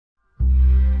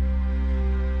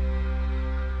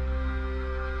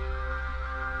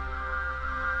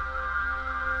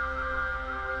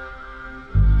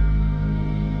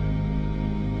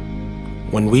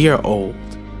When we are old,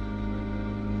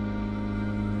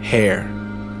 hair,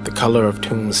 the color of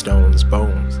tombstones,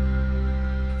 bones,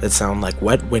 that sound like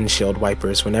wet windshield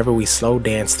wipers whenever we slow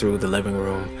dance through the living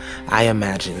room, I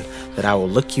imagine that I will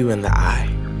look you in the eye,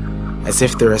 as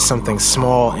if there is something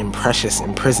small and precious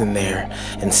imprisoned there,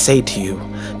 and say to you,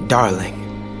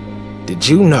 darling, did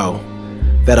you know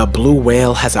that a blue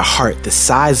whale has a heart the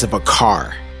size of a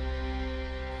car?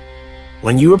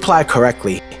 When you reply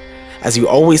correctly, as you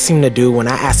always seem to do when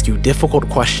I ask you difficult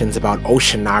questions about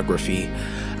oceanography,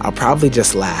 I'll probably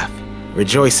just laugh,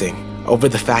 rejoicing over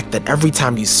the fact that every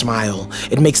time you smile,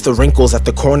 it makes the wrinkles at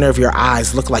the corner of your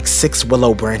eyes look like 6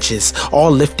 willow branches, all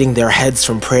lifting their heads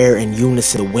from prayer in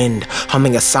unison, the wind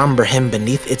humming a somber hymn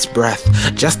beneath its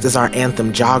breath, just as our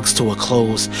anthem jogs to a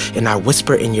close, and I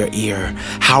whisper in your ear,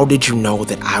 how did you know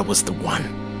that I was the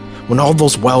one? When all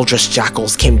those well-dressed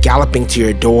jackals came galloping to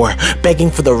your door, begging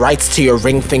for the rights to your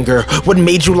ring finger, what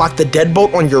made you lock the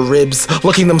deadbolt on your ribs,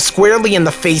 looking them squarely in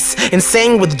the face and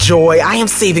saying with joy, I am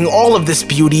saving all of this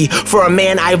beauty for a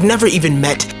man I have never even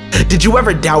met? Did you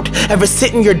ever doubt, ever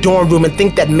sit in your dorm room and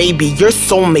think that maybe your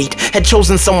soulmate had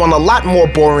chosen someone a lot more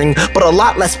boring, but a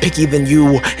lot less picky than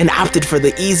you, and opted for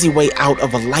the easy way out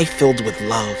of a life filled with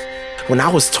love? When I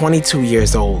was 22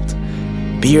 years old,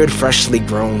 beard freshly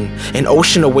grown, an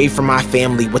ocean away from my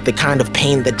family with the kind of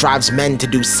pain that drives men to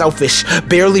do selfish,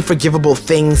 barely forgivable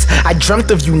things, I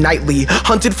dreamt of you nightly,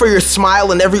 hunted for your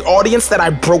smile in every audience that I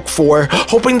broke for,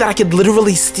 hoping that I could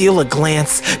literally steal a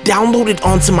glance, download it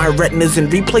onto my retinas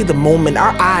and replay the moment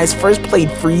our eyes first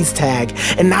played freeze tag,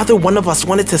 and neither one of us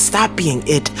wanted to stop being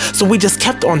it, so we just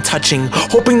kept on touching,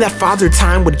 hoping that Father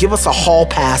Time would give us a hall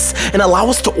pass and allow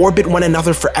us to orbit one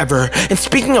another forever. And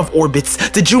speaking of orbits,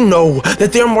 did you know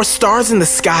that there are more stars in the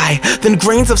sky than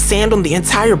grains of sand on the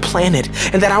entire planet,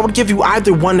 and that I would give you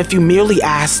either one if you merely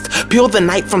asked, peel the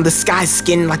night from the sky's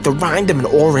skin like the rind of an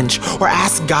orange, or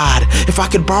ask God if I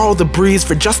could borrow the breeze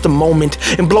for just a moment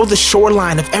and blow the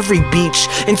shoreline of every beach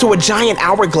into a giant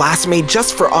hourglass made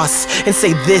just for us, and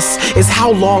say this is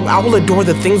how long I will adore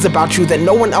the things about you that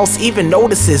no one else even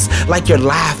notices, like your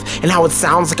laugh and how it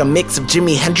sounds like a mix of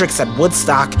Jimi Hendrix at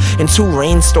Woodstock and 2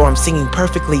 rainstorms singing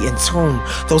perfectly in tune,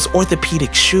 those orthopedic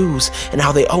shoes and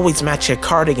how they always match your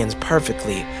cardigans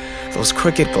perfectly, those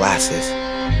crooked glasses,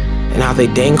 and how they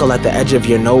dangle at the edge of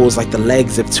your nose like the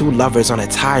legs of 2 lovers on a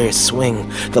tire swing,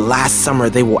 the last summer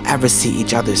they will ever see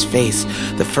each other's face.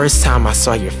 The first time I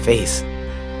saw your face,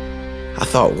 I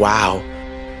thought, wow,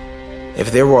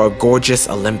 if there were a gorgeous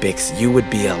Olympics, you would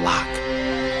be a lock,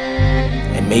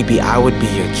 and maybe I would be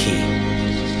your key,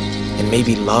 and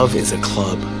maybe love is a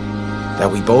club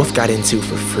that we both got into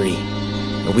for free.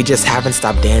 And we just haven't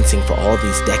stopped dancing for all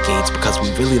these decades because we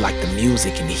really like the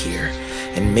music in here.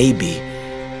 And maybe,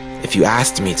 if you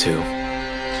asked me to,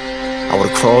 I would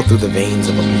crawl through the veins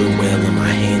of a blue whale on my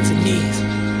hands and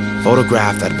knees,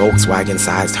 photograph that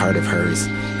Volkswagen-sized heart of hers,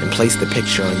 and place the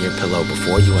picture on your pillow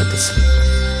before you went to sleep.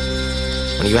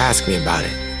 When you ask me about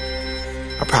it,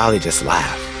 I'll probably just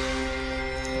laugh,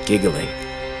 giggling,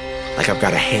 like I've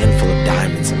got a handful of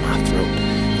diamonds in my throat,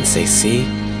 and say, see,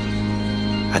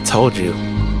 I told you,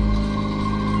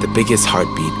 the biggest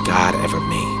heartbeat God ever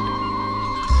made.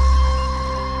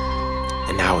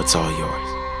 And now it's all yours.